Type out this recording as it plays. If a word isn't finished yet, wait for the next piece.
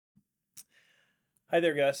Hi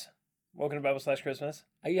there, Gus. Welcome to Bible/Christmas.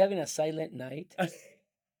 Are you having a silent night?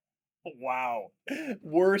 Wow.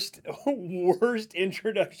 Worst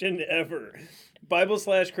introduction ever.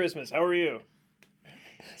 Bible/Christmas. How are you?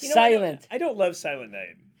 Silent. I don't love Silent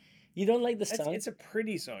Night. You don't like the It's, song? it's a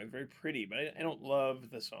pretty song. It's very pretty, but I don't love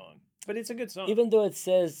the song. But it's a good song. Even though it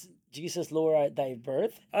says Jesus Lord at thy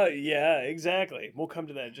birth? Oh, yeah, exactly. We'll come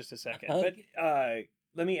to that in just a second. But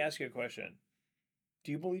let me ask you a question.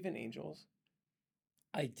 Do you believe in angels?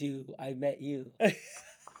 I do. I met you.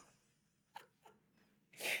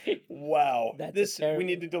 Wow. That's We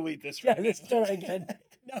need to delete this Yeah, right let's now. start again.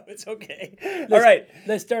 No, it's okay. Let's- All right.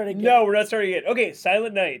 Let's start again. No, we're not starting yet. Okay,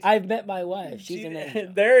 Silent Night. I've met my wife. She's an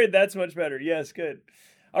angel. There, that's much better. Yes, good.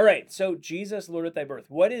 All right, so Jesus, Lord at thy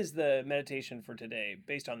birth. What is the meditation for today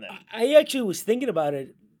based on that? I actually was thinking about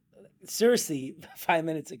it seriously 5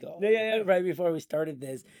 minutes ago. Yeah. Right before we started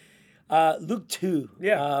this. Luke 2.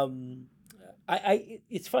 Yeah.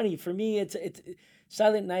 It's funny for me. It's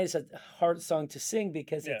Silent Night is a hard song to sing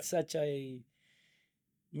because Yeah. it's such a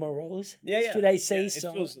morose. Yeah. Should I say Yeah,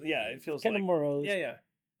 so? it feels Kind like of morose. Yeah.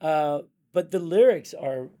 But the lyrics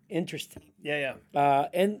are interesting. Yeah.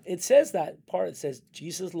 And it says that part. It says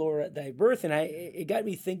Jesus, Lord, at thy birth, and it got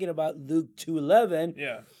me thinking about Luke 2:11.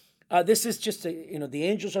 Yeah. This is just the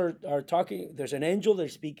angels are talking. There's an angel. They're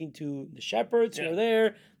speaking to the shepherds who Yeah. are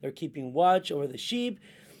there. They're keeping watch over the sheep,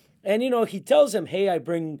 and he tells them, "Hey, I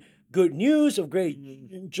bring good news of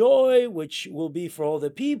great joy, which will be for all the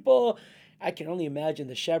people." I can only imagine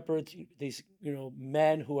the shepherds, these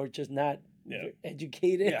men who are just not Yeah.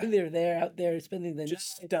 educated. Yeah. They're there out there spending the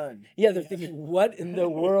Just night. stunned. Yeah, they're thinking, what in the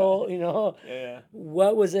world, Yeah.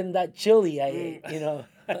 what was in that chili I ate,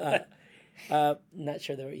 Mm. Not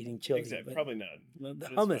sure they were eating chili, Exactly. but Probably not. the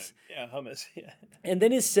But it's hummus. fine. Yeah, hummus. Yeah. And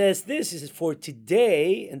then it says this is for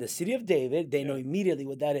today in the city of David. They know Yeah. immediately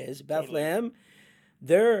what that is. Totally. Bethlehem,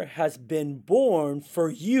 there has been born for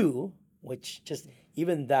you, which just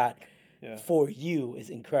even that Yeah. for you is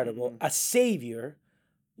incredible, Mhm. a savior,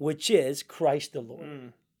 which is Christ the Lord.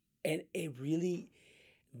 Mm. And it really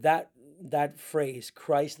that phrase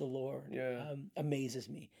Christ the Lord Yeah. amazes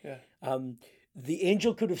me. Yeah. The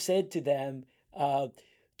angel could have said to them,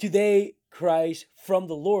 today Christ from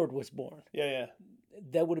the Lord was born. Yeah.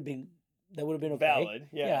 That would have been okay. Valid.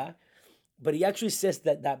 Yeah. But he actually says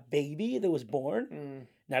that baby that was born, Mm.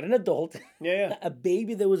 not an adult, Yeah. a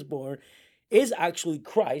baby that was born is actually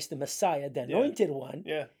Christ, the Messiah, the Yeah. anointed one,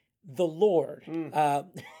 Yeah. the Lord.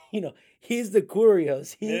 Mm. He's the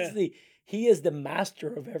Kurios. Yeah. He is the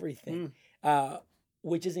master of everything. Mm.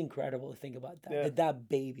 Which is incredible to think about that. Yeah. That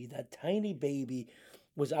baby, that tiny baby,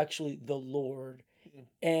 was actually the Lord. Mm.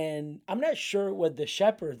 And I'm not sure what the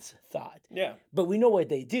shepherds thought, Yeah. but we know what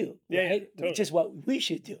they do, Yeah, right? Which totally. is what we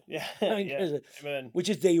should do, Yeah. Right, Yeah. because Amen. which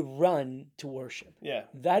is they run to worship. Yeah.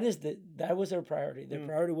 That was their priority. Their Mm.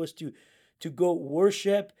 priority was to go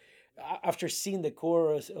worship. After seeing the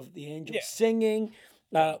chorus of the angels Yeah. singing,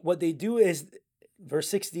 what they do is, verse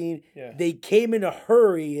 16, Yeah. they came in a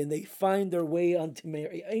hurry and they find their way unto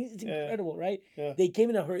Mary. It's Yeah. incredible, right? Yeah. They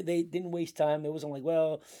came in a hurry. They didn't waste time. It wasn't like,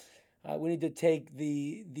 well, we need to take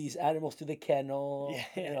these animals to the kennel.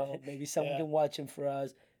 Yeah. Maybe someone Yeah. can watch them for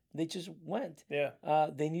us. They just went. Yeah.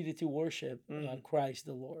 They needed to worship Mhm. Christ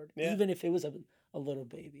the Lord, Yeah. even if it was a little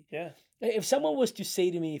baby. Yeah. If someone was to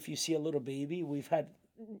say to me, if you see a little baby, we've had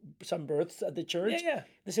some births at the church. Yeah.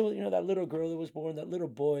 They say, well, that little girl that was born, that little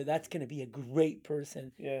boy, that's going to be a great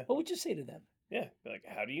person. Yeah. What would you say to them? Yeah. Like,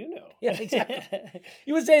 how do you know? Yeah, exactly.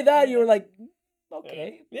 You would say that, you were like,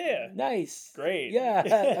 okay, Yeah. nice. Great.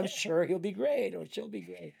 Yeah, I'm sure he'll be great or she'll be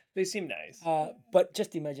great. They seem nice. But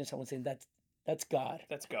just imagine someone saying that's God.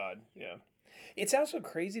 That's God. Yeah. It's also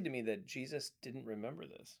crazy to me that Jesus didn't remember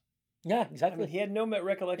this. Yeah, I exactly. mean, he had no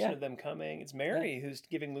recollection Yeah. of them coming. It's Mary who's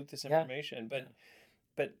giving Luke this Yeah. information, Yeah.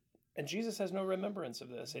 and Jesus has no remembrance of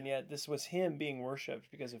this, and yet this was him being worshipped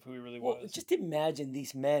because of who he really Well, was. just imagine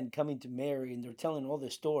these men coming to Mary and they're telling all the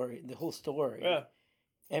whole story. Yeah.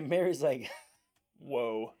 And Mary's like,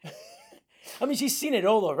 Whoa. I mean, she's seen it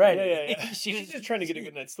all already. Yeah. She's just trying to get a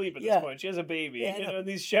good night's sleep at Yeah. this point. She has a baby. Yeah, I know. And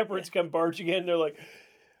these shepherds come barging in. They're like,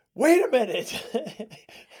 wait a minute.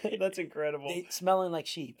 That's incredible. They smelling like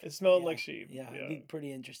sheep. It's smelling Yeah. like sheep. Yeah, it'd be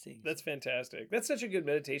pretty interesting. That's fantastic. That's such a good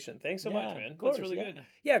meditation. Thanks so much, Yeah, man. of course, That's really yeah. good.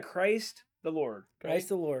 Yeah, Christ the Lord. Christ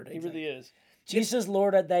the Lord. He really is. Jesus,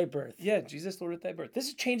 Lord at thy birth. Yeah, Jesus, Lord at thy birth. This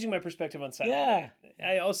is changing my perspective on silent.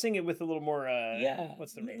 Yeah. I'll sing it with a little more. Yeah.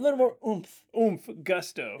 What's the A right little word? more oomph. Oomph,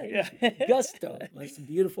 gusto. Yeah. Gusto. Like some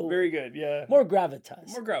beautiful. Very good. Yeah. More gravitas.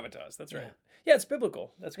 More gravitas. That's right. Yeah. Yeah, it's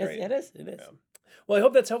biblical. That's Yes, great. it is. It is. Yeah. Well, I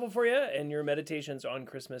hope that's helpful for you and your meditations on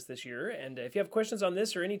Christmas this year. And if you have questions on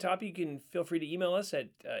this or any topic, you can feel free to email us at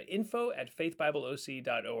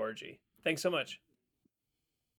info@faithbibleoc.org. Thanks so much.